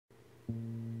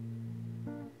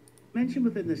mentioned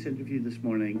within this interview this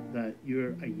morning that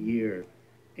you're a year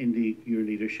into your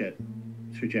leadership,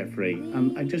 Sir Jeffrey,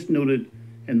 and I just noted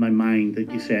in my mind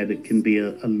that you said it can be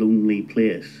a lonely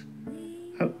place.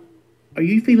 How, are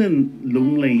you feeling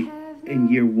lonely in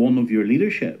year one of your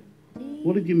leadership?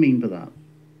 What did you mean by that?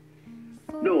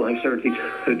 No, I certainly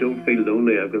don't feel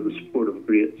lonely. I've got the support of a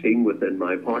great team within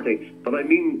my party. But I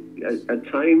mean, at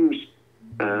times,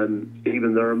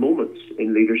 even there are moments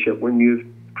in leadership when you've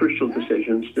crucial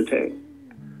decisions to take.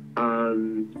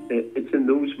 And it's in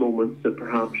those moments that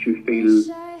perhaps you feel,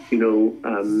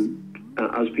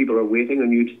 as people are waiting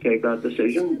on you to take that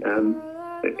decision,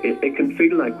 it can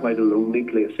feel like quite a lonely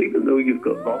place, even though you've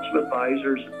got lots of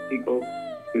advisors and people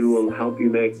who will help you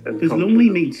make. Does lonely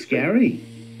mean scary?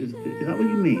 Is that what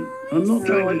you mean? I'm not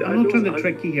trying to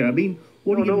trick you here. I mean,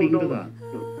 what do you mean by that?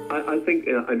 I think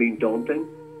I mean daunting.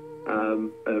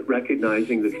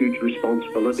 Recognizing the huge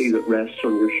responsibility that rests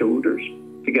on your shoulders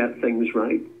to get things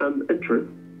right. And in truth,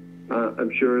 I'm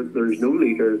sure there's no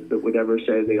leader that would ever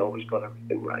say they always got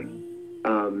everything right.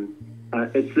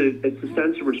 It's the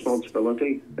sense of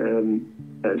responsibility,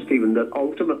 Stephen, that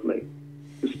ultimately,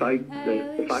 despite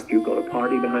the fact you've got a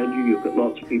party behind you, you've got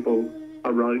lots of people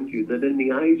around you, that in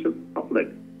the eyes of the public,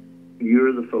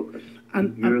 you're the focus.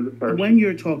 And you're the person. When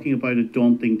you're talking about a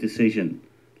daunting decision,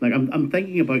 like I'm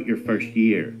thinking about your first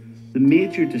year, the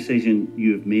major decision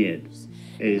you've made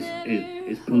is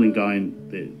pulling down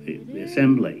the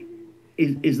assembly.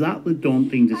 Is that the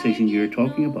daunting decision you're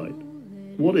talking about?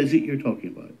 What is it you're talking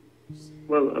about?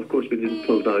 Well, of course, we didn't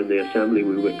pull down the assembly.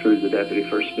 We went through the Deputy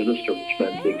First Minister, which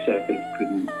meant the executive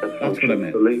couldn't function. That's what I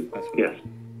meant. Yes.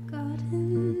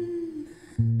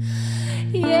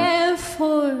 Yeah,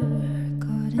 forgotten.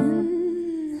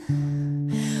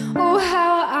 Oh,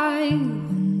 how I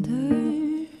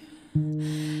wonder,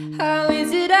 how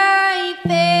is it I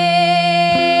fail?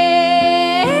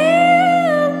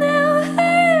 Now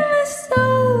I'm a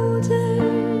soldier,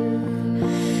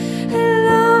 a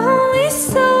lonely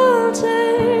soldier,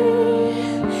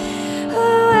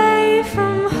 away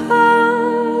from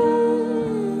home,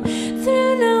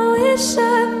 through no wish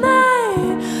of my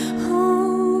own.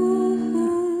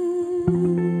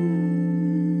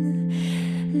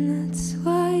 That's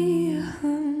why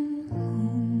I'm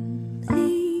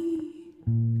lonely.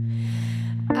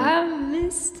 I'm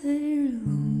Mr.